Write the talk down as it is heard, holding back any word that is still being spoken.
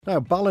Now,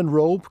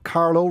 Ballinrobe,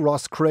 Carlow,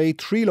 Rosscray,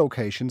 three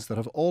locations that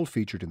have all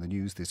featured in the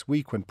news this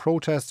week when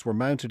protests were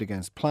mounted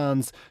against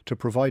plans to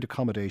provide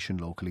accommodation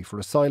locally for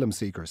asylum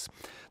seekers.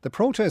 The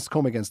protests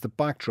come against the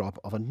backdrop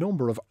of a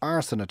number of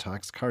arson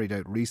attacks carried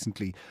out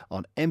recently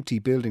on empty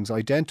buildings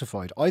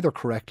identified, either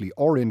correctly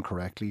or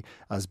incorrectly,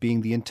 as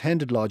being the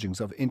intended lodgings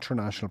of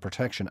international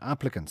protection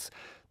applicants.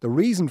 The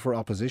reason for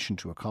opposition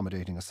to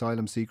accommodating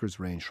asylum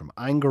seekers range from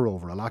anger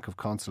over a lack of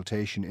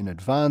consultation in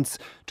advance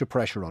to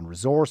pressure on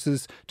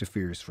resources to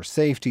fears for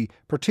safety,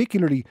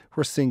 particularly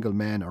where single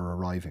men are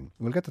arriving.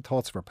 We'll get the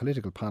thoughts of our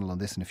political panel on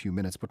this in a few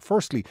minutes, but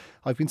firstly,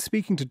 I've been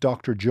speaking to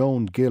Dr.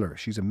 Joan Giller.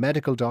 She's a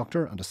medical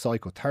doctor and a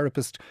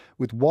psychotherapist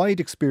with wide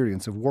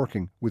experience of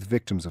working with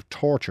victims of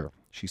torture.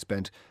 She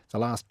spent the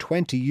last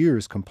 20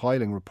 years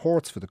compiling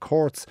reports for the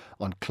courts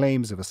on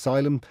claims of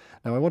asylum.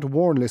 Now, I want to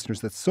warn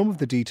listeners that some of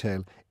the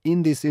detail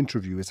in this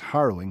interview is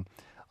harrowing.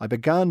 I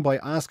began by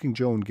asking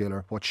Joan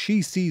Giller what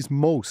she sees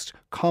most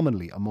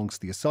commonly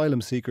amongst the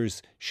asylum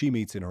seekers she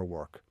meets in her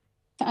work.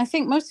 I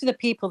think most of the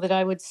people that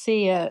I would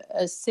see are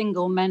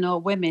single men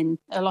or women.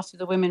 A lot of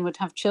the women would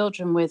have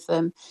children with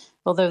them,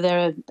 although there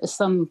are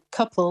some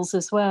couples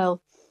as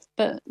well.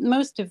 But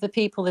most of the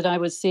people that I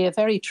would see are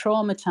very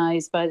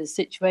traumatised by the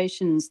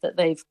situations that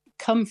they've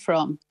come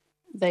from.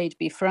 They'd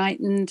be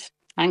frightened,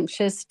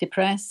 anxious,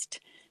 depressed,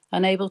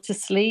 unable to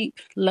sleep,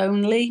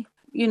 lonely.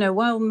 You know,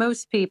 while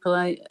most people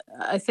I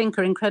think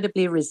are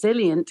incredibly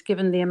resilient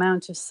given the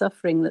amount of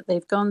suffering that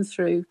they've gone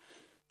through,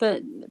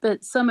 but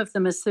some of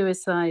them are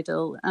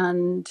suicidal.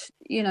 And,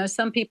 you know,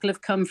 some people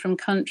have come from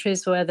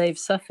countries where they've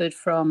suffered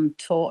from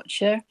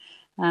torture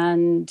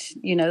and,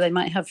 you know, they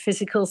might have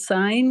physical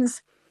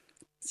signs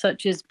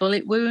such as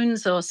bullet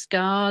wounds or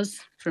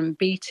scars from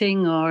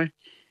beating or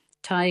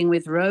tying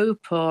with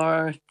rope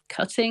or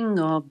cutting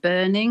or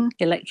burning,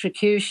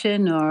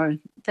 electrocution, or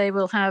they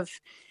will have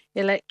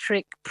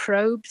electric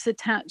probes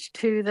attached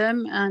to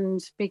them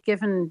and be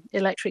given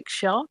electric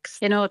shocks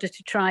in order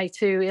to try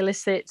to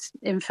elicit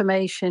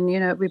information, you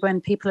know, when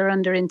people are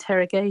under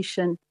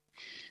interrogation.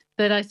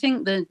 But I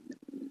think that,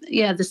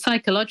 the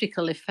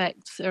psychological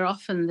effects are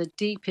often the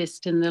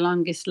deepest and the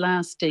longest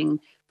lasting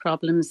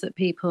problems that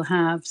people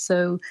have.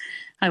 So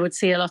I would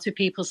see a lot of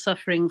people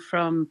suffering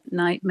from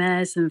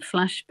nightmares and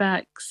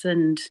flashbacks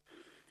and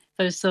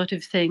those sort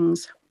of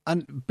things.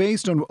 And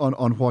based on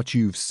what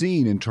you've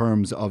seen in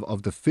terms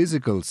of the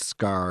physical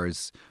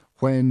scars,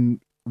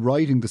 when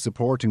writing the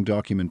supporting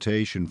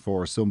documentation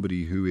for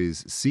somebody who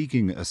is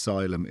seeking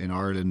asylum in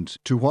Ireland,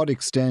 to what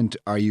extent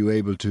are you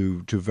able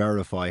to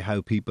verify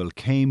how people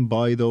came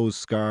by those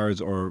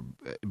scars, or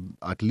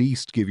at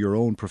least give your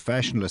own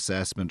professional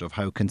assessment of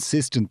how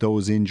consistent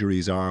those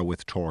injuries are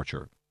with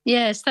torture?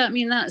 Yes,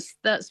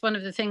 that's one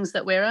of the things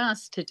that we're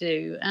asked to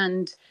do.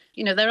 And,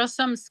 you know, there are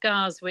some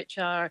scars which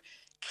are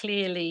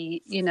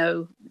clearly, you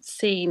know,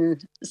 seen.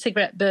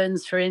 Cigarette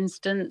burns, for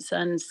instance,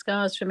 and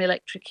scars from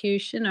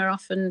electrocution are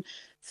often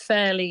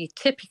fairly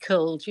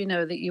typical, you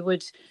know, that you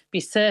would be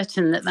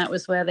certain that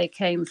was where they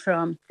came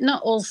from.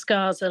 Not all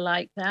scars are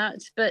like that,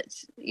 but,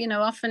 you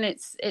know, often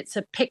it's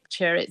a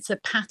picture, it's a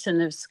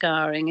pattern of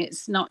scarring.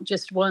 It's not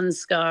just one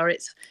scar,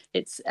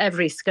 it's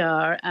every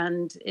scar,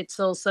 and it's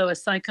also a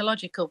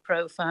psychological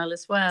profile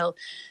as well,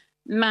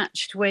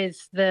 matched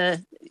with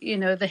the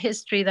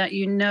history that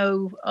you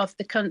know of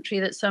the country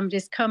that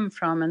somebody's come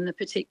from and the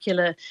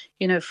particular,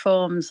 you know,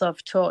 forms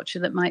of torture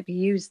that might be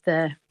used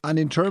there. And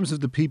in terms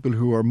of the people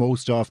who are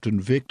most often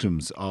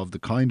victims of the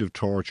kind of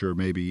torture,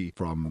 maybe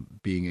from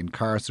being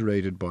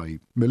incarcerated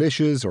by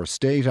militias or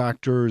state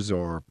actors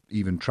or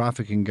even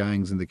trafficking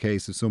gangs in the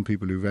case of some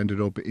people who've ended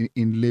up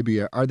in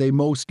Libya, are they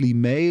mostly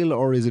male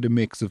or is it a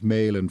mix of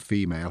male and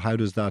female? How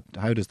does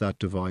that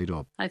divide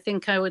up? I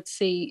think I would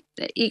see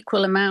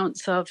equal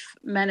amounts of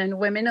men and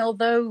women,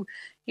 although,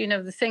 you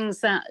know, the things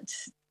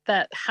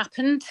that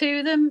happen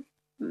to them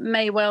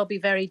may well be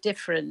very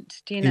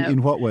different. You know,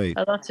 in what way?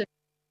 A lot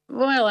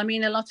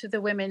of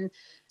the women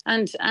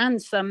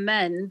and some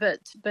men, but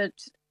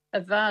a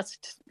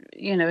vast,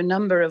 you know,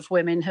 number of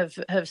women have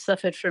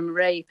suffered from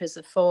rape as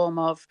a form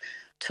of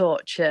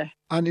torture.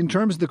 And in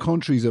terms of the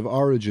countries of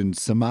origin,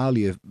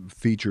 Somalia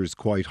features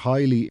quite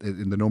highly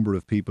in the number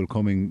of people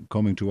coming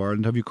to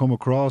Ireland. Have you come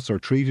across or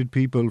treated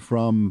people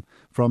from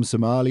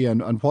Somalia,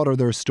 and what are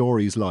their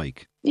stories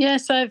like?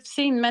 Yes, I've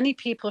seen many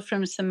people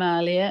from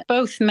Somalia,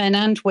 both men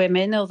and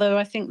women, although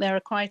I think there are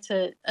quite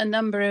a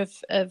number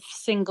of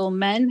single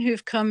men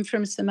who've come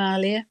from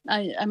Somalia.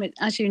 I mean,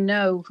 as you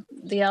know,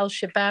 the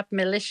Al-Shabaab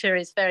militia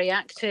is very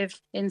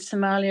active in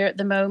Somalia at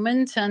the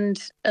moment,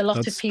 and a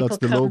lot of people That's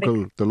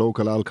the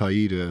local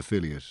Al-Qaeda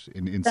affiliate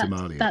in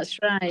Somalia. That's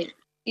right.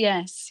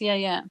 Yes,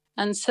 yeah.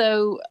 And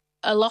so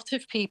a lot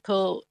of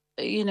people,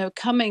 you know,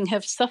 coming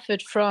have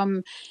suffered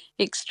from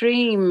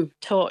extreme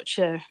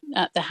torture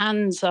at the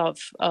hands of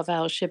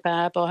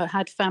Al-Shabaab, or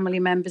had family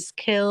members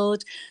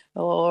killed,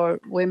 or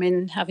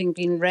women having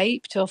been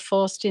raped or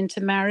forced into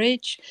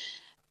marriage.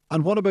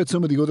 And what about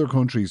some of the other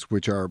countries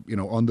which are,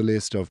 on the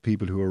list of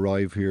people who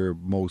arrive here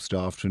most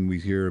often? We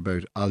hear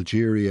about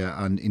Algeria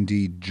and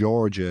indeed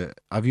Georgia.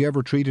 Have you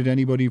ever treated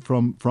anybody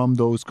from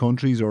those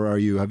countries, or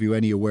have you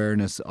any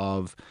awareness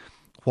of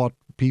what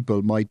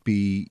people might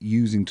be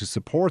using to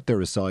support their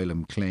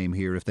asylum claim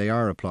here if they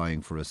are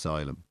applying for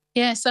asylum?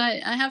 Yes, I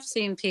have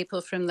seen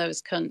people from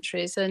those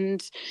countries.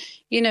 And,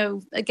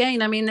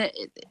 again, I mean,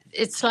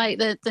 it's like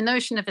the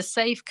notion of a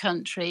safe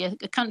country.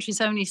 A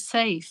country's only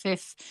safe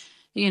if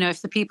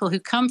the people who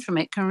come from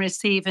it can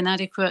receive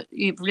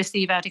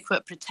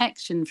adequate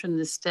protection from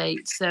the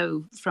state,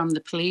 so from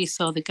the police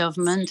or the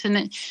government.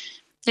 And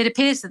it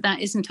appears that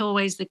isn't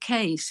always the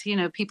case.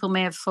 People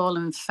may have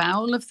fallen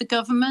foul of the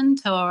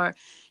government, or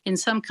in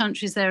some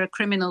countries there are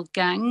criminal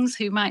gangs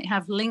who might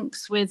have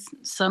links with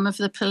some of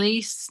the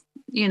police.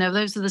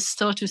 Those are the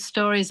sort of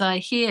stories I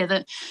hear,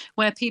 that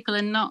where people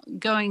are not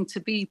going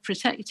to be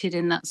protected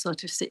in that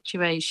sort of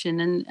situation,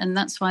 and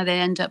that's why they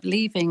end up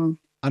leaving.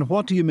 And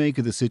what do you make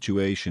of the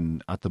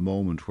situation at the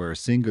moment where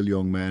single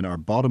young men are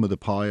bottom of the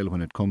pile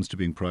when it comes to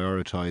being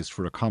prioritised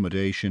for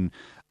accommodation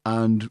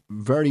and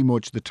very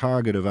much the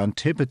target of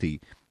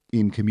antipathy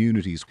in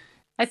communities?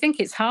 I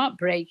think it's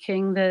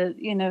heartbreaking, the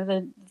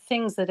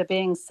things that are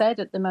being said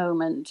at the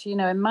moment.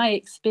 In my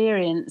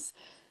experience,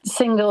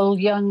 single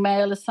young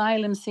male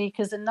asylum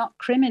seekers are not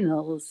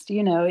criminals.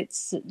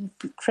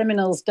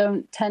 Criminals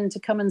don't tend to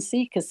come and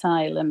seek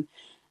asylum.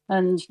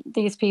 And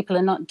these people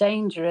are not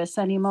dangerous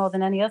any more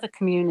than any other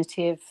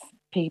community of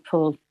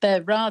people.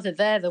 They're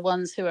the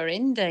ones who are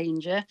in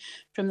danger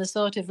from the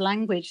sort of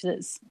language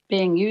that's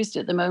being used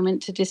at the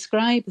moment to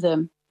describe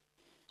them.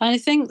 And I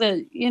think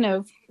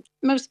that,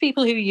 most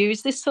people who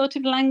use this sort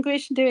of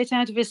language do it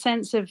out of a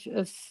sense of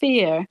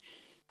fear.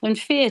 And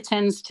fear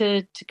tends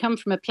to come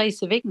from a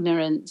place of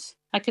ignorance.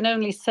 I can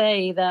only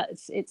say that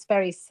it's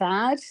very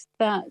sad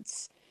that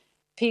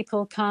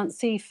people can't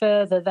see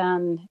further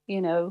than,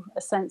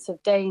 a sense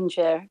of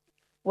danger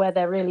where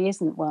there really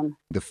isn't one.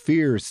 The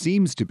fear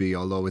seems to be,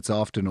 although it's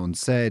often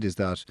unsaid, is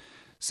that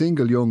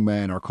single young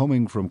men are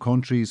coming from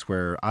countries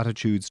where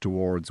attitudes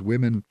towards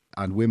women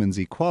and women's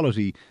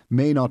equality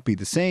may not be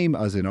the same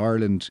as in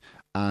Ireland.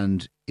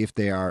 And if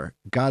they are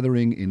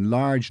gathering in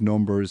large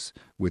numbers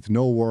with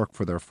no work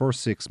for their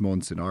first 6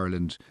 months in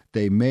Ireland,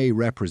 they may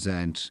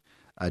represent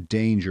a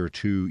danger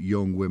to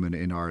young women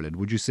in Ireland.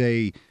 Would you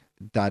say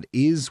that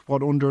is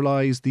what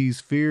underlies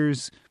these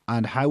fears?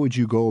 And how would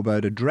you go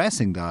about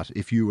addressing that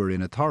if you were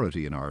in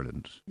authority in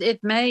Ireland?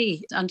 It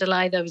may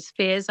underlie those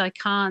fears. I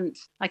can't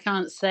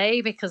say,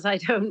 because I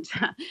don't,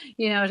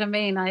 you know what I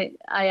mean?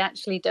 I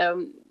actually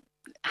don't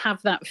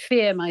have that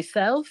fear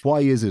myself.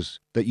 Why is it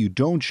that you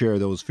don't share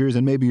those fears,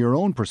 and maybe your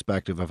own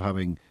perspective of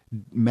having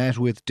met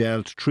with,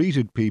 dealt,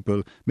 treated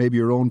people, maybe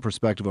your own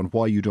perspective on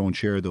why you don't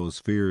share those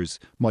fears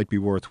might be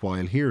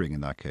worthwhile hearing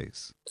in that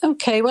case?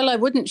 Okay, well, I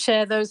wouldn't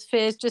share those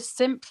fears just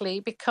simply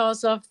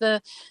because of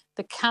the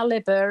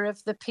calibre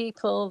of the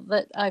people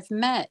that I've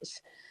met.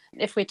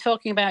 If we're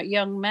talking about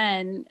young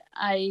men,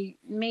 I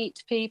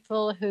meet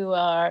people who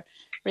are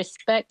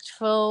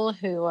respectful,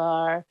 who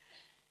are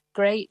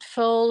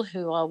grateful,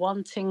 who are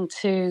wanting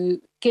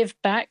to give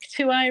back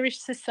to Irish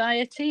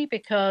society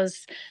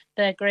because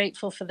they're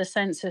grateful for the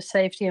sense of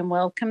safety and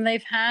welcome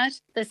they've had.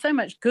 There's so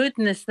much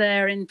goodness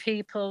there in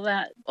people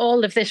that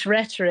all of this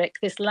rhetoric,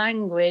 this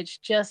language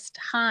just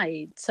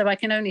hides. So I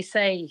can only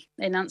say,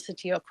 in answer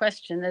to your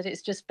question, that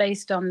it's just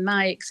based on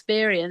my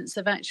experience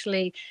of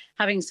actually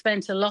having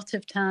spent a lot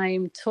of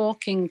time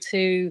talking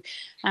to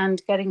and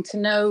getting to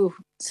know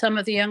some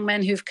of the young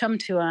men who've come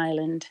to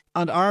Ireland.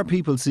 And are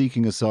people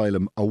seeking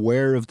asylum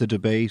aware of the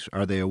debate?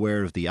 Are they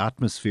aware of the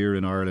atmosphere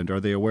in Ireland? Are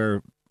they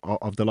aware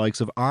of the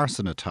likes of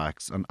arson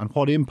attacks? And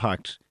what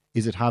impact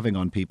is it having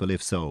on people,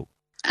 if so?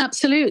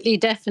 Absolutely,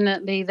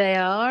 definitely they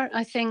are.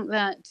 I think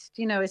that,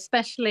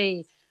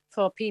 especially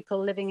for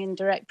people living in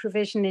direct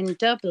provision in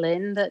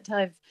Dublin, that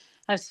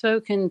I've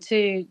spoken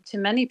to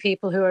many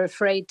people who are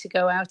afraid to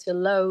go out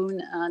alone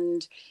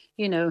and,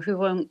 who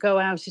won't go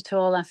out at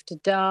all after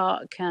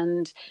dark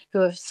and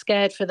who are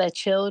scared for their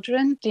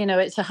children.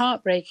 It's a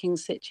heartbreaking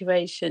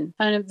situation.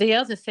 And the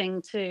other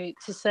thing to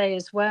say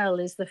as well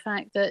is the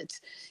fact that,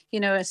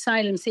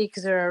 asylum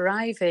seekers are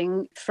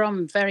arriving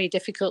from very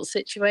difficult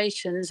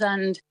situations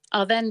and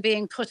are then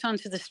being put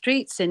onto the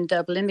streets in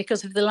Dublin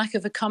because of the lack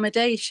of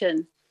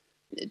accommodation.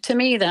 To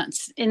me,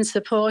 that's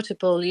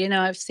insupportable.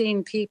 I've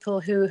seen people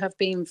who have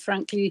been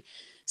frankly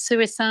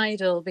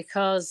suicidal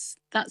because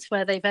that's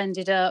where they've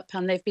ended up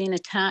and they've been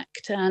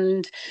attacked.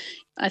 And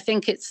I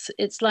think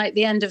it's like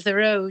the end of the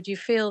road. You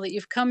feel that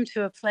you've come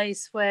to a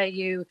place where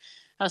you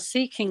are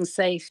seeking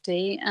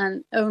safety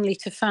and only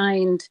to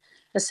find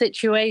a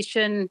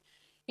situation,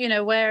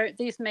 where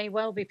these may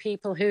well be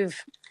people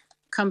who've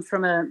come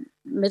from a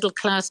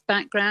middle-class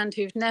background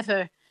who've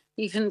never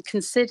even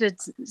considered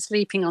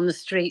sleeping on the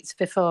streets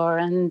before.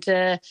 And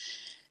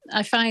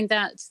I find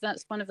that's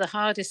one of the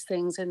hardest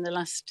things in the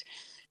last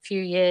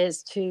few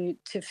years to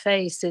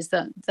face, is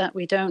that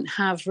we don't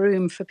have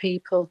room for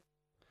people.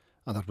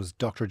 And that was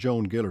Dr.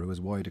 Joan Giller, who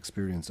has wide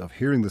experience of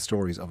hearing the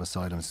stories of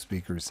asylum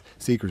seekers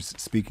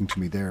speaking to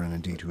me there, and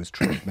indeed who has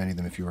treated many of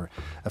them. If you are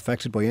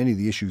affected by any of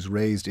the issues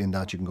raised in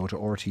that, you can go to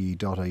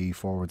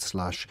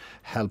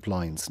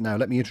rte.ie/helplines. Now,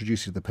 let me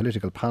introduce you to the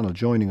political panel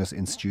joining us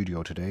in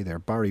studio today. They're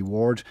Barry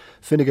Ward,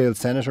 Fine Gael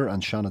Senator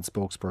and Shannon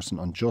spokesperson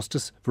on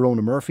justice,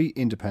 Verona Murphy,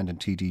 Independent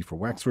TD for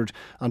Wexford,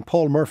 and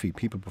Paul Murphy,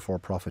 People Before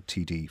Profit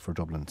TD for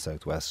Dublin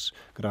South West.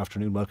 Good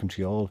afternoon, welcome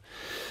to you all.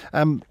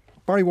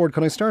 Barry Ward,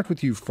 can I start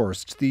with you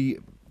first? The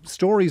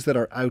stories that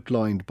are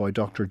outlined by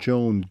Dr.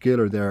 Joan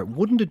Giller there,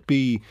 wouldn't it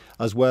be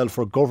as well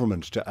for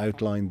government to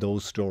outline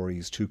those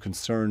stories to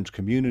concerned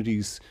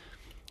communities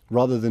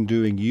rather than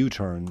doing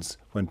U-turns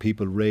when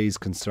people raise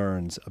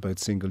concerns about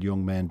single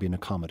young men being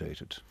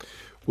accommodated?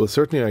 Well,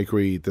 certainly I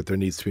agree that there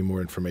needs to be more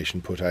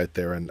information put out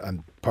there,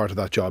 and part of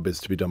that job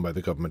is to be done by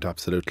the government,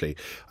 absolutely.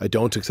 I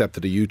don't accept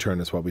that a U-turn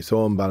is what we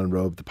saw in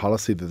Ballinrobe. The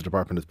policy that the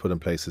department has put in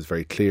place is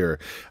very clear,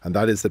 and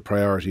that is that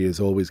priority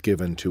is always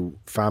given to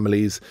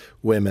families,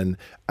 women,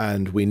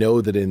 and we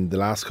know that in the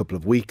last couple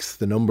of weeks,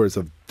 the numbers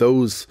of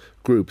those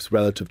groups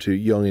relative to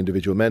young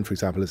individual men, for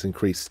example, has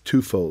increased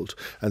twofold,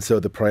 and so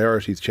the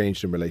priorities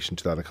changed in relation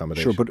to that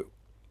accommodation. Sure, but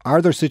are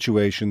there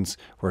situations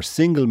where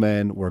single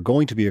men were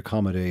going to be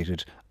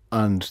accommodated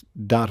and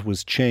that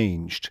was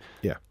changed?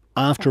 Yeah.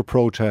 After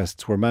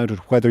protests were mounted,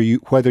 whether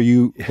you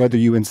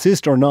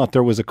insist or not,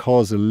 there was a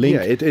causal link.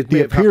 Yeah, it the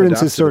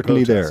appearance is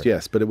certainly there. there.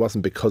 Yes, but it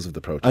wasn't because of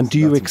the protest. And do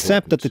you That's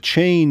accept important. that the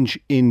change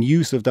in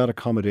use of that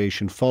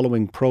accommodation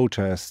following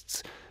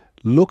protests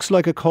looks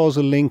like a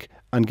causal link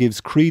and gives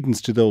credence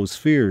to those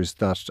fears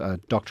that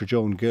Dr.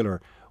 Joan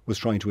Giller was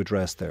trying to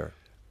address there?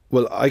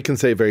 Well, I can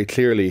say very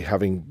clearly,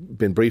 having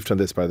been briefed on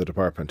this by the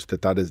department,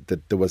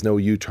 that there was no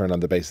U-turn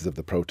on the basis of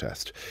the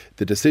protest.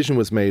 The decision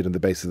was made on the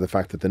basis of the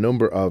fact that the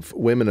number of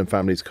women and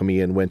families coming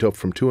in went up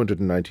from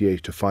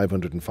 298 to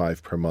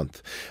 505 per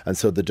month. And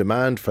so the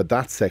demand for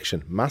that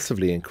section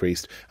massively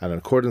increased, and in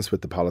accordance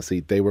with the policy,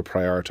 they were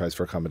prioritised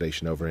for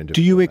accommodation over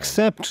individual Do you men.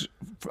 accept,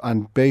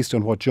 and based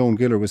on what Joan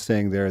Giller was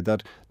saying there,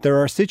 that there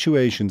are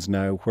situations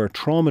now where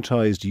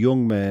traumatised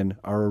young men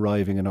are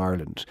arriving in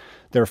Ireland?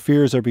 Their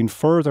fears are being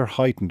further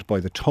heightened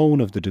by the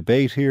tone of the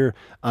debate here,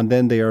 and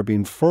then they are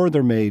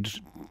further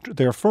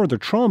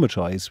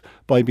traumatised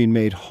by being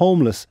made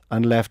homeless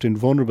and left in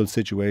vulnerable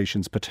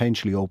situations,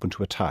 potentially open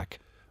to attack.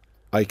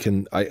 I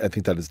think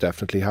that is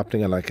definitely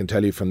happening, and I can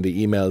tell you from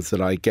the emails that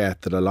I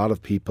get that a lot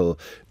of people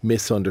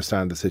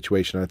misunderstand the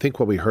situation. And I think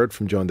what we heard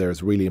from Joan there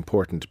is really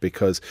important,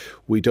 because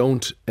we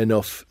don't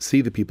enough see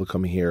the people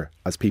coming here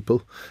as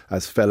people,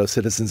 as fellow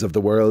citizens of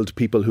the world,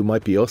 people who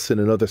might be us in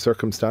another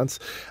circumstance,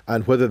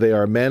 and whether they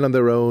are men on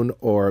their own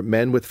or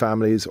men with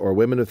families or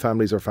women with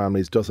families or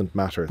families doesn't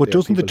matter. But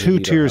doesn't the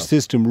two-tier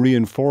system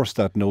reinforce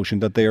that notion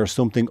that they are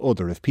something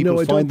other? If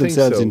people find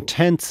themselves in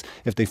tents,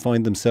 if they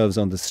find themselves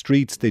on the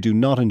streets, they do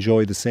not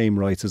enjoy the same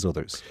rights as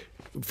others.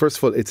 First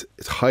of all, it's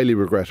highly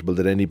regrettable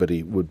that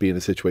anybody would be in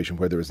a situation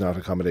where there is not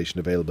accommodation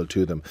available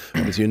to them.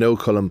 As you know,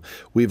 Colm,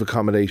 we've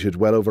accommodated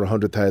well over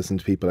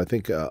 100,000 people, I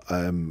think,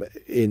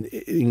 in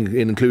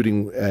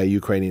including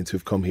Ukrainians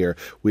who've come here.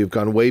 We've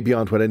gone way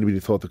beyond what anybody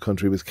thought the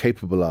country was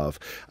capable of.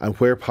 And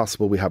where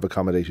possible, we have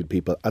accommodated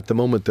people. At the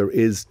moment, there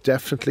is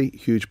definitely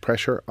huge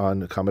pressure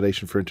on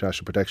accommodation for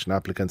international protection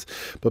applicants.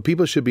 But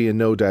people should be in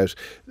no doubt.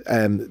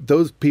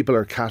 Those people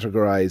are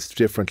categorised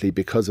differently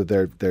because of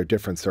their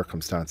different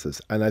circumstances.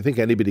 And I think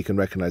anybody can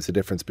recognise the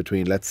difference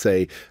between, let's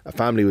say, a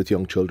family with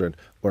young children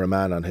or a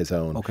man on his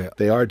own. Okay.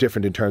 They are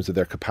different in terms of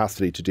their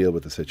capacity to deal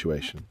with the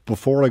situation.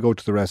 Before I go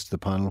to the rest of the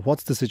panel,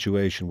 what's the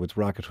situation with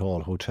Racket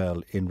Hall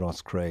Hotel in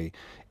Rosscray?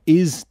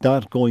 Is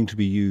that going to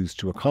be used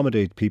to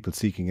accommodate people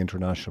seeking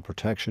international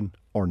protection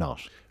or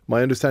not?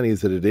 My understanding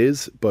is that it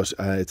is, but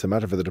it's a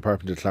matter for the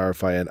department to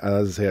clarify. And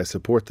as I say, I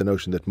support the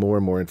notion that more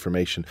and more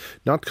information,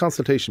 not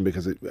consultation,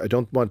 because I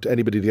don't want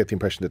anybody to get the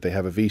impression that they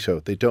have a veto.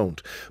 They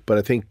don't. But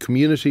I think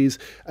communities,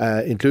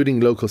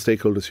 including local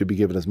stakeholders, should be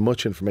given as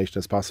much information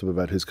as possible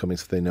about who's coming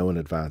so they know in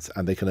advance,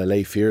 and they can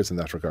allay fears in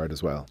that regard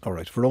as well. All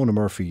right. Verona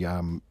Murphy,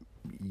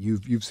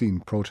 you've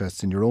seen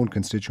protests in your own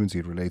constituency.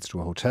 It relates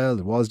to a hotel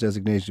that was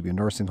designated to be a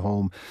nursing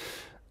home.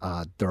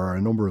 There are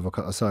a number of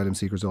asylum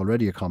seekers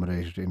already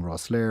accommodated in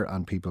Rosslare,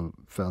 and people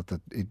felt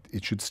that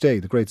it should stay.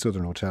 The Great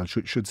Southern Hotel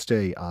should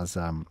stay as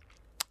a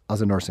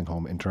nursing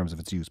home in terms of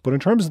its use. But in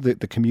terms of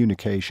the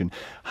communication,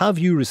 have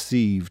you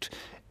received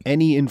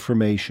any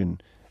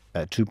information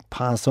to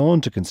pass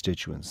on to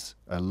constituents,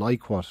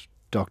 like what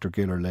Dr.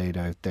 Giller laid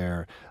out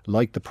there,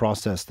 like the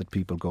process that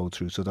people go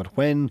through, so that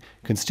when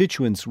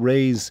constituents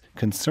raise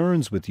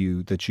concerns with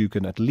you, that you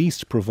can at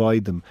least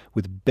provide them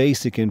with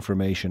basic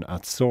information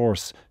at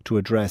source to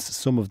address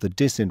some of the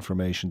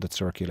disinformation that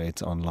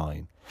circulates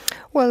online?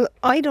 Well,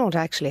 I don't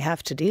actually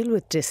have to deal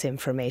with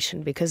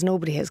disinformation because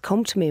nobody has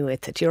come to me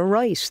with it. You're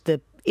right.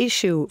 The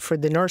issue for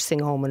the nursing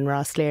home in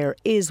Rosslare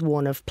is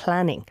one of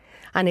planning.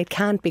 And it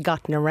can't be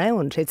gotten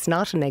around. It's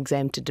not an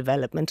exempted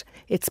development.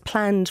 It's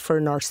planned for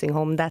a nursing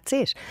home. That's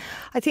it.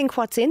 I think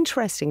what's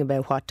interesting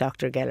about what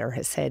Dr. Giller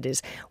has said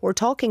is we're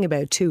talking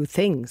about two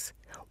things.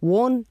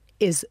 One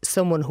is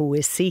someone who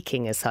is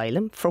seeking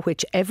asylum, for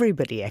which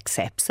everybody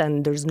accepts,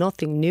 and there's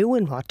nothing new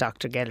in what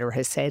Dr. Giller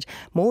has said.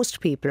 Most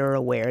people are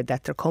aware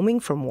that they're coming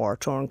from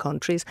war-torn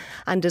countries,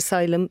 and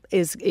asylum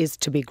is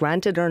to be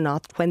granted or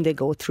not when they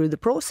go through the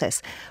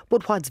process.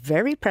 But what's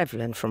very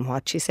prevalent from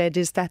what she said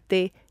is that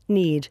they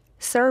need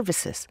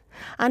services.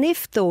 And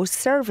if those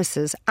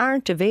services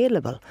aren't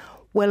available,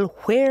 well,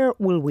 where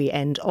will we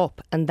end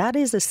up? And that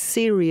is a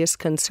serious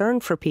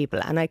concern for people.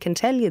 And I can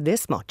tell you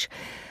this much.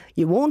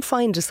 You won't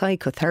find a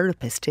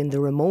psychotherapist in the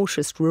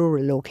remotest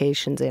rural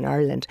locations in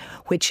Ireland,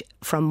 which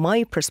from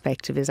my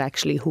perspective is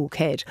actually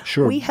Hookhead.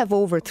 Sure. We have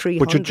over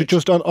 300. But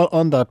just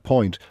on that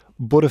point,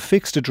 but a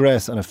fixed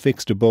address and a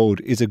fixed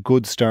abode is a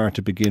good start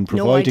to begin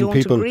providing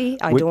people. No,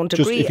 I don't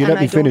agree. If you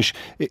let me finish,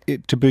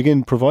 to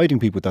begin providing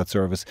people with that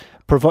service,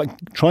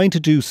 trying to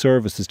do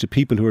services to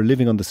people who are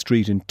living on the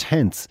street in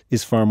tents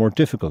is far more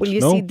difficult. Well,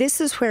 you see,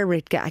 this is where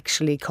it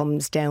actually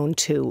comes down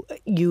to.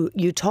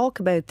 You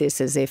talk about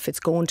this as if it's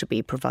going to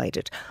be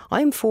provided.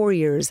 I'm 4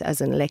 years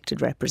as an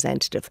elected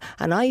representative,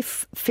 and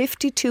I've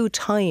 52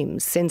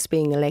 times since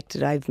being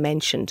elected I've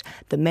mentioned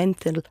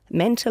the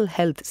mental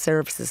health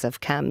services of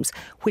CAMHS,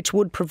 which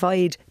would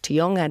provide to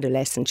young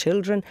adolescent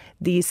children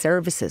these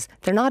services.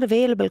 They're not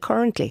available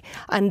currently,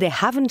 and they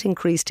haven't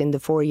increased in the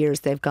 4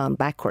 years they've gone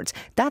backwards.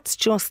 That's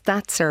just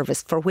that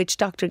service for which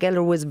Dr.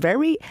 Giller was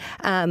very,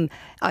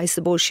 I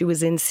suppose she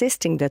was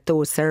insisting that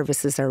those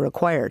services are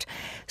required.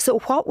 So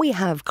what we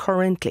have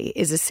currently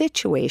is a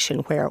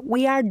situation where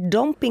we are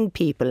dumping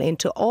people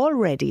into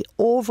already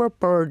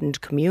overburdened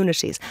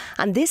communities,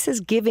 and this is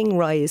giving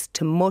rise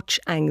to much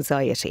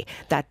anxiety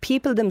that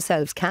people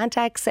themselves can't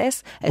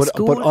access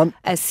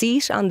a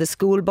seat on the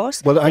school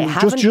bus. Well,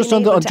 just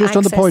on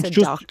the point,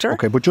 doctor.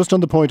 But just on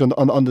the point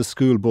on the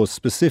school bus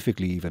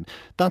specifically, even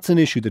that's an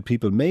issue that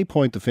people may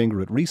point the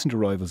finger at recent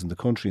arrivals in the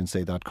country and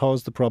say that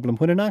caused the problem,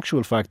 when in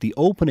actual fact the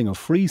opening of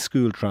free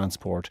school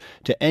transport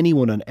to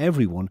anyone and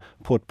everyone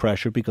put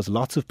pressure, because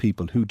lots of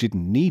people who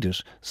didn't need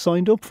it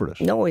signed up for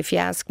it. No, if you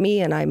ask me,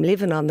 and I'm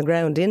living on the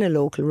ground in a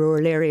local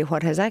rural area,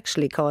 what has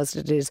actually caused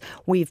it is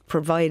we've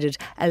provided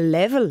a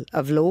level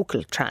of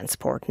local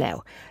transport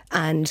now,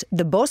 and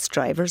the bus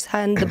drivers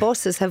and the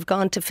buses have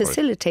gone to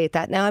facilitate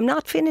that. Now, I'm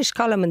not finished,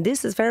 Colm, and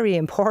this is very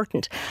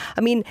important.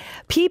 I mean,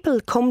 people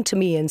come to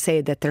me and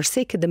say that they're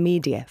sick of the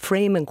media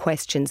framing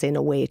questions in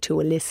a way to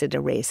elicit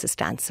a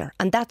racist answer.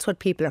 And that's what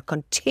people are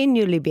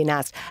continually being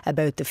asked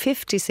about the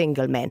 50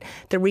 single men.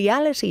 The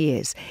reality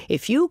is,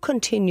 if you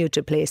continue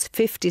to place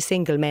 50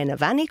 single men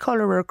of any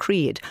colour or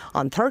creed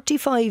on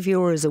 35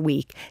 euros a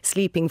week,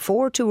 sleeping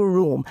 4 to a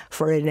room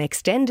for an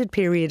extended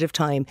period of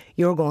time,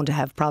 you're going to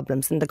have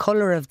problems. And the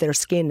colour of their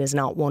skin is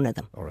not one of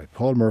them. All right,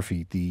 Paul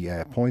Murphy,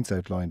 the points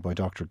outlined by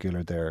Dr.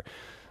 Giller there,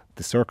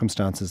 the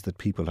circumstances that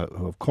people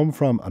who have come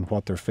from and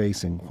what they're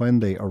facing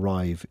when they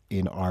arrive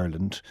in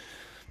Ireland.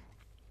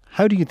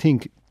 How do you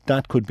think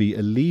that could be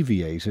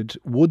alleviated?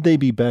 Would they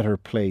be better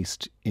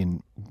placed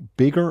in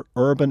bigger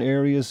urban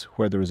areas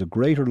where there is a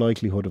greater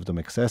likelihood of them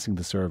accessing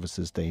the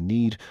services they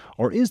need?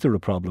 Or is there a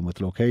problem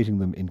with locating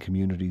them in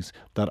communities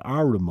that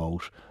are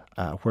remote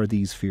where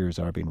these fears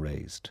are being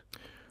raised?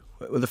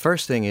 Well, the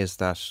first thing is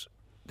that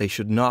they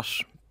should not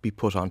be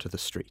put onto the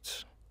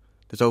streets.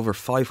 There's over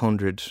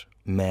 500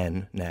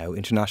 men now,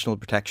 international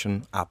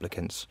protection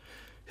applicants,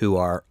 who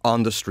are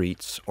on the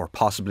streets or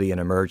possibly in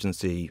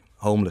emergency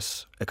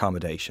homeless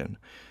accommodation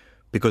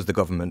because the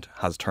government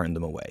has turned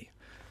them away.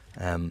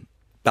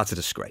 That's a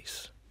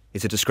disgrace.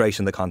 It's a disgrace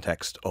in the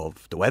context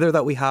of the weather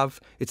that we have.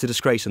 It's a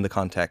disgrace in the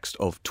context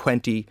of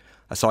 20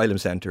 asylum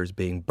centres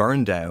being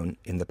burned down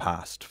in the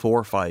past 4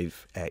 or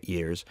 5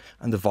 years,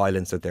 and the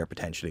violence that they're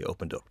potentially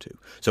opened up to.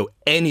 So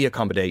any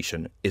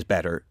accommodation is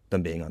better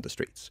than being on the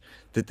streets.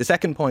 The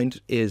second point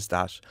is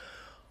that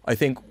I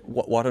think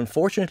what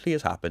unfortunately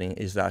is happening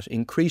is that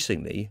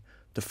increasingly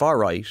the far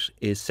right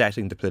is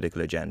setting the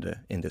political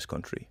agenda in this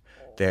country.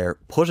 They're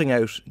putting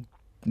out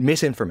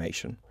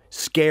misinformation,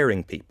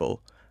 scaring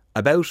people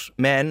about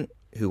men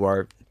who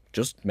are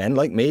just men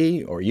like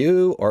me or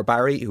you or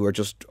Barry, who are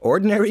just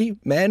ordinary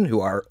men who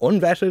are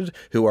unvetted,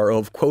 who are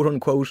of quote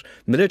unquote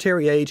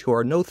military age, who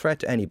are no threat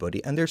to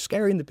anybody, and they're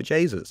scaring the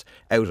bejesus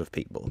out of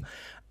people.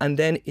 And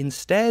then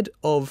instead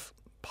of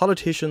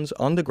politicians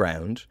on the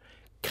ground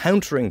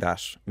countering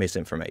that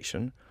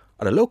misinformation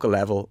at a local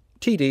level,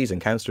 TDs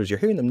and councillors, you're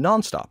hearing them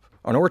non-stop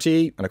on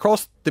RTE and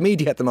across the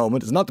media at the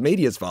moment. It's not the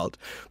media's fault.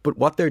 But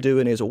what they're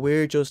doing is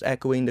we're just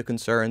echoing the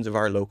concerns of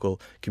our local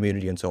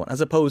community and so on,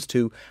 as opposed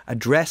to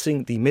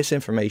addressing the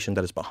misinformation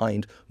that is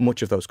behind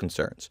much of those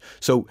concerns.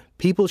 So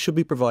people should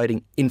be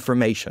providing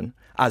information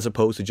as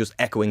opposed to just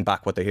echoing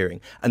back what they're hearing.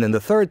 And then the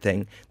third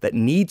thing that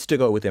needs to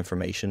go with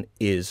information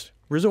is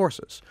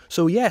resources.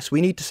 So yes,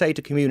 we need to say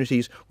to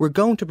communities, we're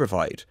going to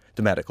provide the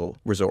the medical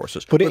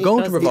resources. But we're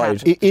going to provide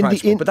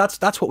transport, but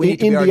that's what we need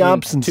to be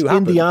arguing to happen.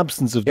 In the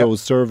absence of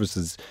those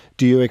services,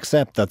 do you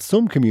accept that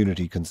some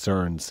community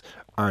concerns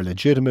are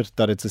legitimate,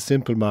 that it's a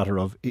simple matter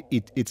of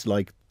it's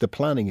like the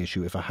planning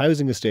issue? If a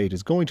housing estate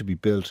is going to be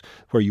built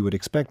where you would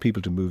expect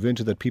people to move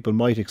into, that people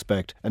might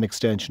expect an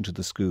extension to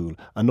the school,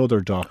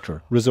 another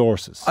doctor,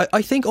 resources.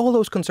 I think all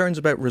those concerns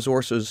about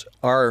resources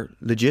are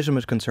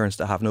legitimate concerns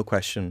to have no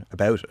question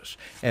about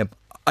it.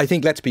 I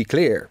think, let's be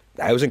clear,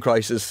 the housing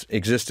crisis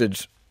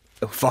existed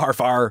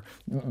far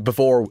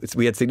before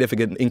we had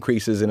significant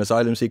increases in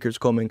asylum seekers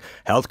coming.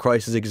 Health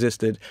crisis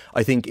existed.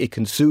 I think it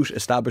can suit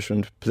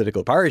establishment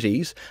political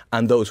parties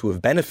and those who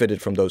have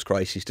benefited from those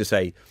crises to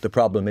say the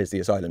problem is the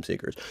asylum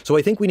seekers. So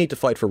I think we need to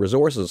fight for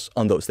resources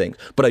on those things.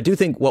 But I do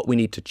think what we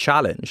need to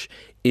challenge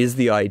is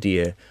the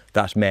idea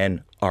that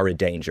men are a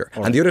danger.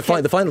 And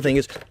the final thing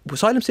is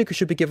asylum seekers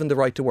should be given the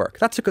right to work.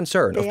 That's a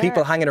concern of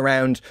people hanging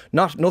around,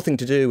 nothing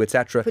to do,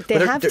 etc. But they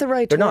have the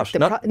right to work. They're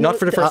not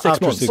for the first 6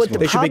 months.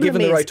 They should be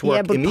given the right to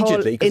work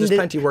immediately, because there's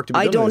plenty of work to be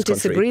done in this country. I don't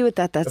disagree with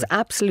that. That's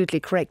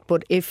absolutely correct.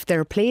 But if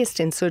they're placed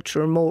in such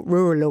remote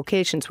rural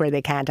locations where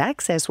they can't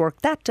access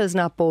work, that does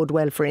not bode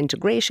well for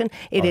integration.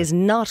 It is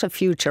not a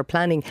future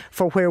planning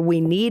for where we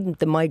need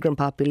the migrant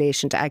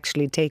population to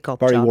actually take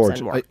up Barry jobs Ward,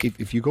 and work.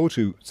 If you go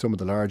to some of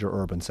the larger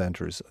urban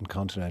centres in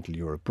continental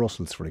Europe,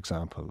 Brussels, for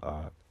example,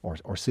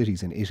 or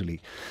cities in Italy,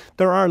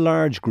 there are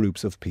large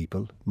groups of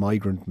people,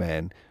 migrant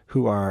men,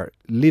 who are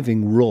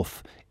living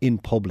rough in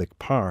public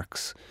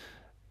parks.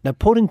 Now,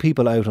 putting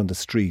people out on the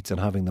streets and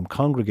having them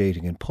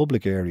congregating in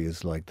public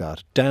areas like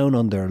that, down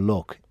on their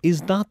luck,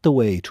 is not the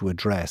way to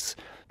address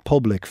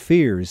public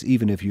fears,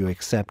 even if you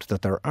accept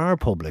that there are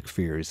public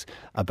fears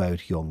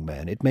about young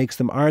men. It makes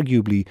them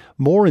arguably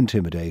more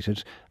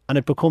intimidated, and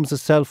it becomes a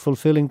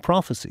self-fulfilling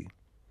prophecy.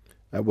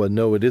 Well,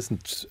 no, it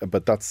isn't.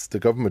 But the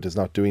government is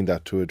not doing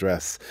that to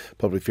address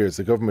public fears.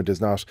 The government is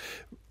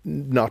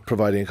not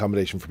providing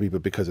accommodation for people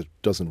because it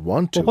doesn't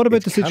want to. But what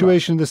about the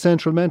situation in the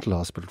Central Mental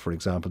Hospital, for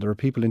example? There are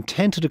people in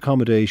tented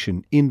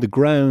accommodation in the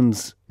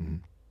grounds. Mm-hmm.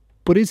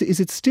 But is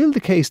it still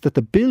the case that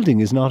the building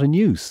is not in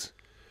use?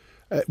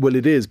 Well,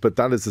 it is, but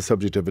that is the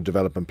subject of a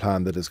development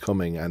plan that is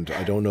coming, and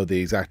I don't know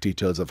the exact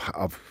details of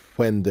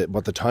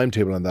what the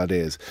timetable on that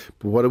is.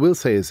 But what I will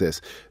say is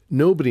this: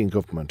 nobody in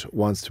government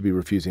wants to be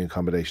refusing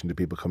accommodation to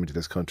people coming to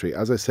this country.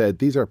 As I said,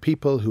 these are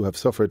people who have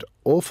suffered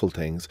awful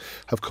things,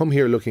 have come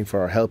here looking for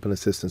our help and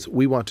assistance.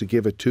 We want to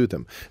give it to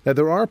them. Now,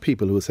 there are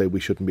people who will say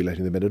we shouldn't be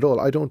letting them in at all.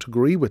 I don't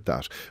agree with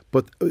that.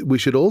 But we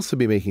should also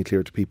be making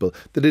clear to people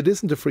that it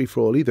isn't a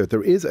free-for-all either.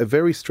 There is a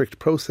very strict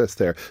process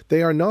there.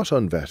 They are not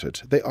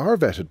unvetted. They are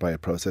vetted by a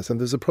process, and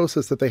there's a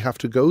process that they have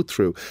to go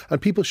through.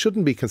 And people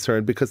shouldn't be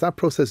concerned, because that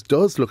process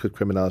does look at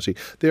criminality.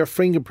 They are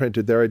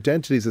fingerprinted, their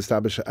identities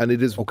established, and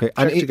it is checked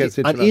against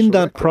international And in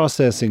that record.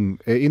 processing,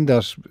 in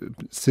that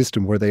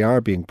system where they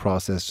are being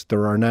processed,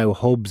 there are now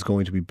hubs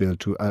going to be built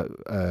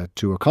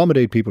to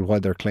accommodate people while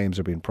their claims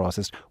are being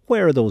processed.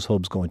 Where are those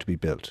hubs going to be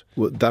built?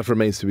 Well, that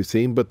remains to be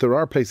seen, but there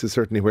are places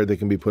certainly where they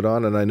can be put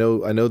on, and I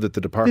know that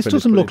the department. This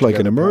doesn't look like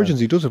an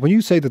emergency, does it? When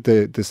you say that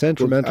the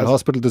Central Mental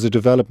Hospital, there's a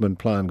development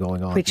plan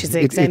going on, which is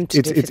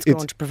exempted if it's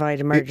going to provide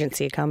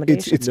emergency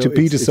accommodation. It's to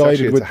be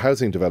decided. It's a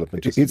housing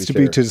development. It's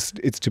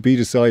to be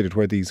decided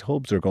where these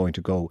hubs are going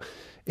to go.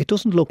 It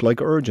doesn't look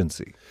like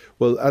urgency.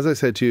 Well, as I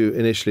said to you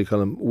initially,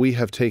 Colm, we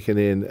have taken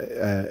in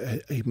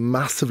a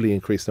massively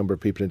increased number of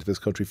people into this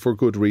country for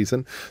good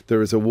reason.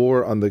 There is a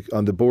war on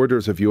the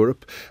borders of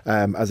Europe.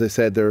 As I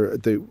said,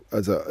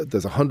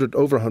 there's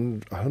over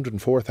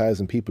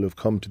 104,000 people who've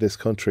come to this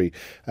country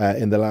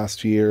in the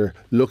last year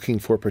looking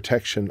for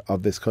protection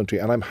of this country.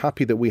 And I'm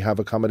happy that we have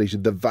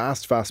accommodated the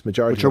vast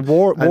majority. But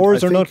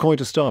wars are not going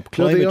to stop.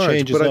 Climate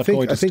change is not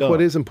going to stop. I think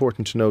what is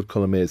important to note,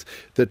 Colm, is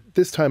that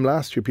this time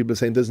last year people are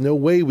saying there's no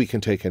way we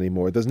can take any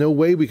more. There's no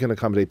way we can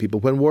accommodate people.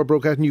 When war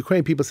broke out in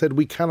Ukraine, people said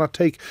we cannot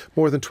take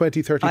more than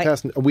 20,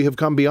 30,000. We have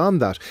gone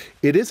beyond that.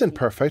 It isn't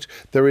perfect.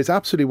 There is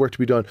absolutely work to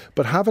be done.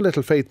 But have a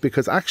little faith,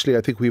 because actually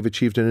I think we've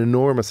achieved an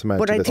enormous amount.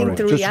 But I think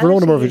the reality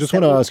Verona Murphy, just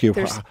want to ask you,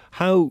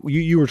 how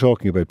you were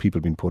talking about people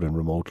being put in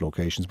remote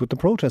locations, but the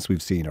protests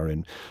we've seen are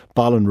in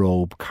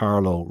Ballinrobe,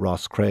 Carlow,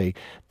 Rosscray.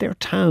 They're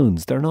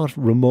towns. They're not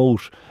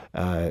remote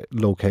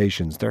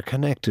locations. They're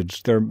connected.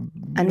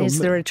 Is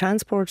there a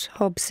transport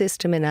hub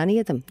system in any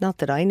of them? Not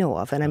that I know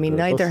of. And I mean,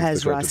 neither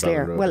has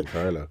Rosslare. Well,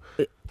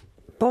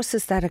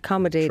 buses that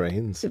accommodate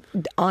trains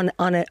on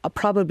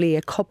probably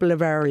a couple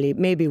of hourly,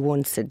 maybe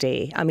once a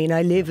day. I mean,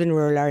 I live in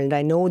rural Ireland.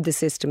 I know the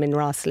system in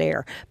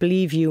Rosslare.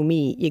 Believe you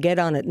me, you get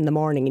on it in the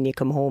morning and you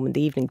come home in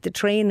the evening. The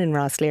train in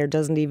Rosslare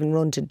doesn't even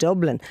run to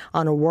Dublin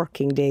on a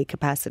working day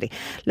capacity.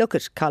 Look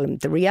at Colm.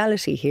 The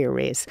reality here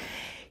is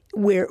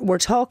we're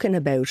talking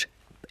about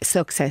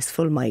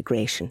successful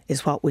migration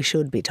is what we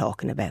should be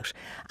talking about.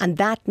 And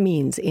that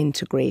means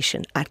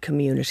integration at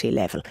community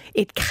level.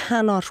 It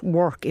cannot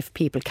work if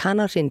people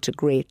cannot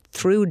integrate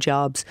through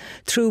jobs,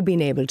 through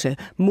being able to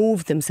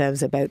move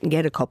themselves about and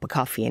get a cup of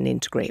coffee and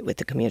integrate with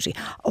the community.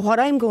 What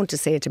I'm going to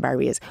say to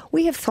Barry is,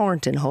 we have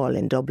Thornton Hall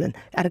in Dublin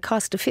at a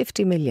cost of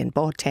 50 million,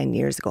 bought 10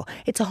 years ago.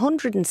 It's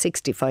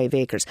 165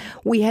 acres.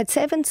 We had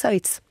 7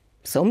 sites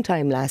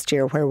sometime last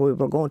year where we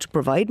were going to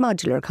provide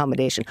modular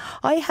accommodation.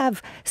 I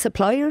have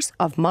suppliers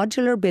of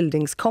modular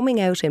buildings coming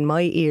out in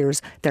my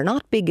ears. They're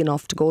not big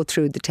enough to go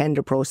through the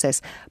tender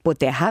process, but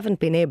they haven't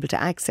been able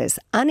to access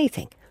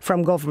anything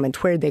from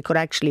government where they could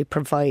actually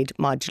provide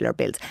modular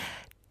builds.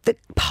 The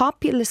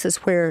populace is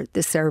where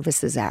the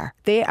services are.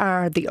 They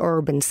are the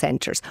urban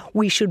centres.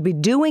 We should be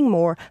doing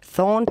more.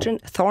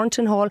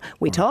 Thornton Hall.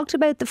 We talked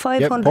about the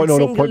 500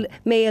 single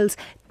males.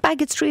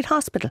 Bagot Street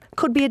Hospital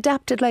could be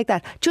adapted like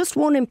that. Just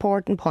one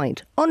important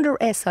point. Under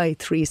SI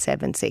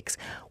 376,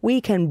 we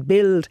can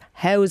build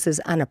houses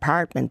and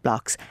apartment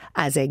blocks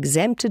as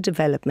exempted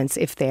developments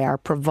if they are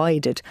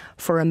provided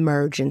for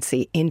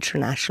emergency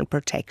international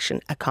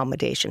protection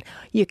accommodation.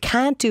 You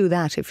can't do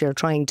that if you're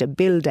trying to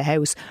build a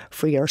house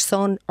for your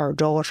son or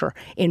daughter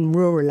in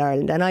rural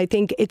Ireland. And I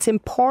think it's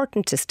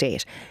important to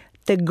state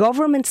the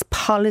government's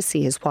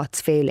policy is what's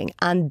failing,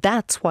 and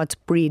that's what's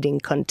breeding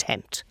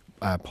contempt.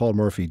 Paul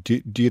Murphy,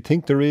 do you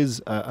think there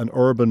is an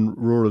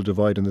urban-rural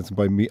divide,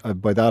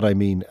 and by that I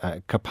mean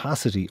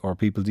capacity, or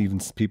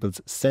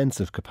people's sense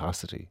of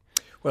capacity?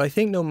 Well, I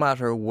think no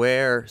matter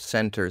where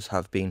centres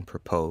have been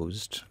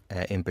proposed,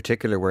 in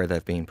particular where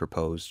they've been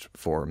proposed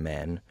for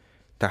men,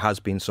 there has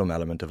been some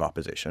element of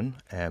opposition,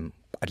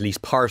 at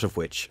least part of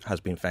which has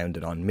been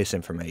founded on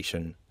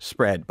misinformation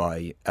spread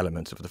by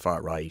elements of the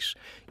far right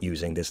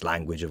using this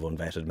language of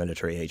unvetted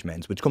military-age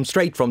men, which comes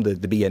straight from the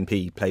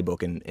BNP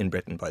playbook in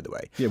Britain, by the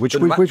way. Yeah,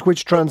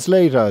 which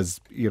translate as,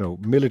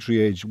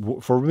 military age,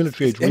 for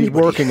military age,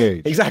 working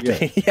age.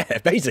 Exactly, yeah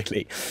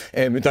basically.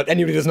 That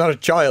anybody that's not a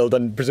child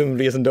and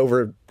presumably isn't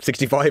over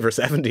 65 or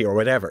 70 or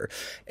whatever.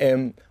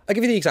 I'll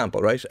give you the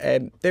example, right?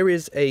 There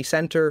is a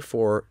centre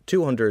for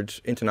 200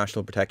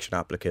 international protection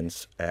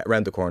applicants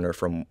around the corner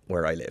from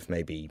where I live,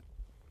 maybe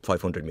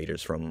 500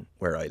 metres from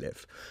where I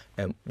live.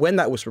 When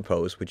that was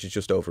proposed, which is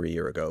just over a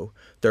year ago,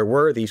 there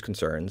were these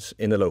concerns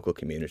in the local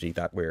community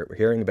that we're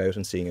hearing about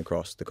and seeing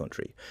across the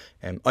country.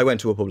 I went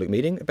to a public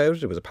meeting about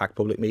it. It was a packed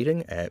public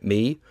meeting.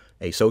 Me,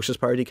 a Socialist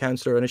Party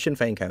councillor and a Sinn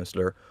Féin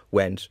councillor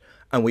went,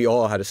 and we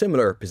all had a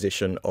similar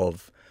position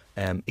of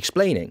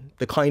explaining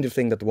the kind of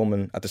thing that the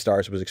woman at the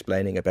start was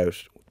explaining about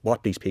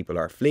what these people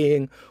are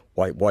fleeing,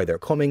 why they're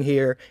coming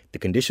here, the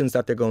conditions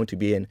that they're going to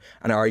be in,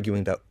 and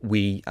arguing that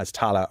we as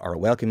Tallaght are a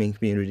welcoming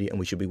community and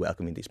we should be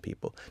welcoming these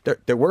people.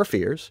 There were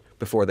fears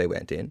before they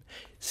went in.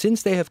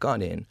 Since they have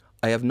gone in,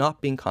 I have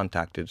not been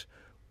contacted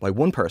by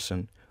one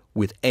person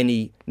with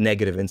any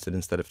negative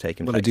incidents that have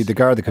taken place. Well, indeed, the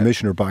Garda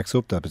Commissioner backs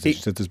up that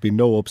position. Said there's been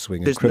no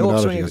upswing in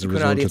criminality as a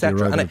result of the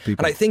arrival of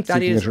people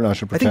seeking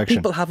international protection. I think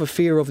people have a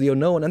fear of the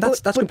unknown, and that's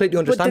completely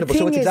understandable.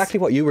 So it's exactly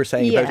what you were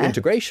saying about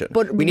integration.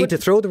 We need to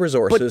throw the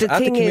resources at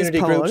the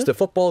community groups, the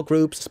football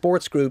groups,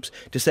 sports groups,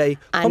 to say,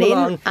 come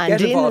along, get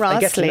involved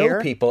and get to know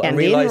people and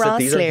realise that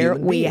these are human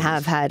beings. We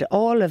have had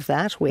all of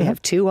that. We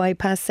have 2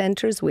 IPAS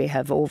centres. We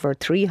have over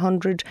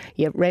 300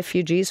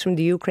 refugees from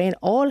the Ukraine.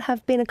 All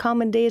have been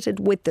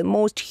accommodated with the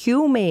most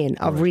humane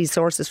of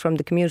resources from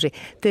the community.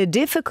 The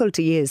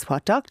difficulty is,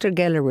 what Dr.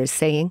 Giller is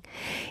saying,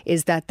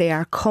 is that they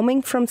are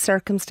coming from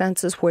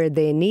circumstances where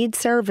they need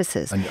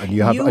services. And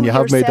you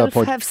have made that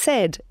point. Have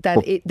said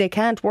that they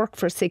can't work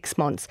for 6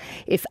 months.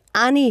 If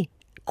any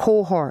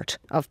cohort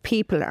of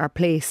people are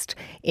placed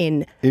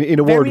in a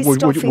very word,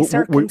 stuffy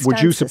circumstances.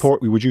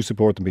 Would you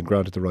support them being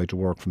granted the right to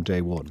work from day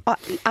one?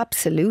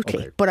 Absolutely.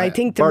 Okay. But I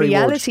think the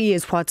reality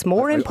is what's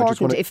more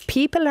important. If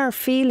people are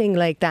feeling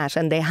like that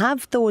and they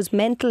have those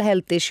mental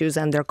health issues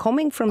and they're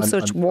coming from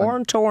such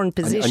worn-torn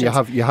positions,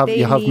 and you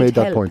have made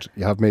that point.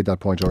 You have made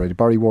that point already,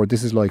 Barry Ward.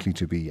 This is likely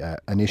to be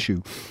an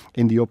issue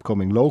in the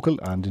upcoming local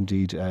and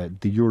indeed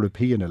the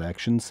European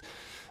elections.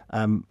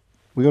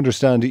 We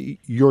understand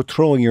you're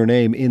throwing your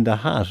name in the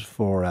hat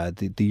for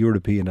the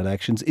European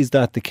elections. Is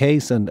that the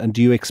case, and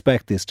do you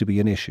expect this to be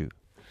an issue?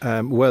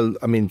 Well,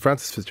 I mean,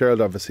 Frances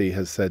Fitzgerald obviously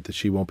has said that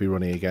she won't be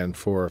running again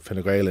for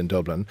Fine Gael in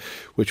Dublin,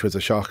 which was a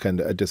shock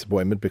and a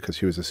disappointment because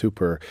she was a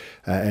super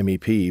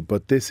MEP.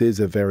 But this is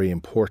a very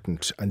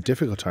important and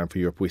difficult time for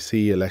Europe. We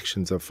see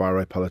elections of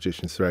far-right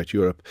politicians throughout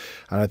Europe,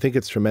 and I think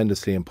it's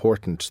tremendously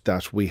important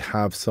that we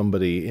have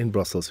somebody in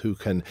Brussels who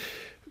can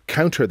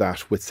counter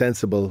that with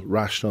sensible,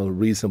 rational,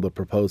 reasonable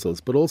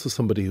proposals, but also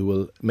somebody who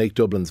will make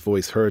Dublin's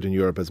voice heard in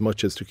Europe as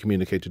much as to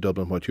communicate to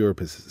Dublin what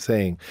Europe is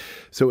saying.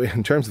 So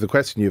in terms of the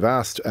question you've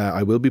asked,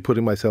 I will be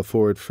putting myself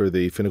forward for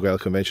the Fine Gael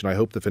convention. I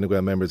hope the Fine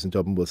Gael members in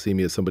Dublin will see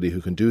me as somebody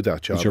who can do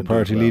that job. Is your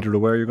party leader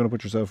aware you're going to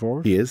put yourself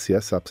forward? He is,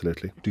 yes,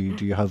 absolutely. Do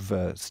you have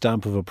a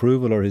stamp of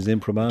approval or his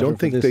imprimatur? I don't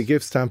think they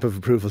give stamp of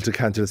approval to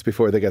candidates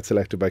before they get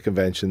selected by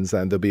conventions,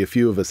 and there'll be a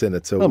few of us in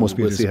it. So that must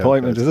be a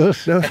disappointment,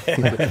 is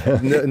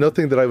it? No,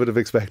 nothing that I would have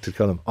expected unexpected,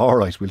 Colm. All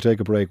right, we'll take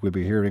a break. We'll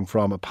be hearing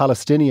from a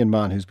Palestinian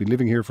man who's been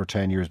living here for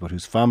 10 years but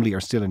whose family are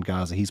still in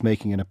Gaza. He's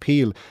making an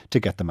appeal to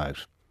get them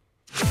out.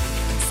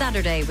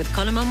 Saturday with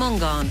Colm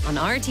O'Mungan on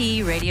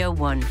RTE Radio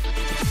 1.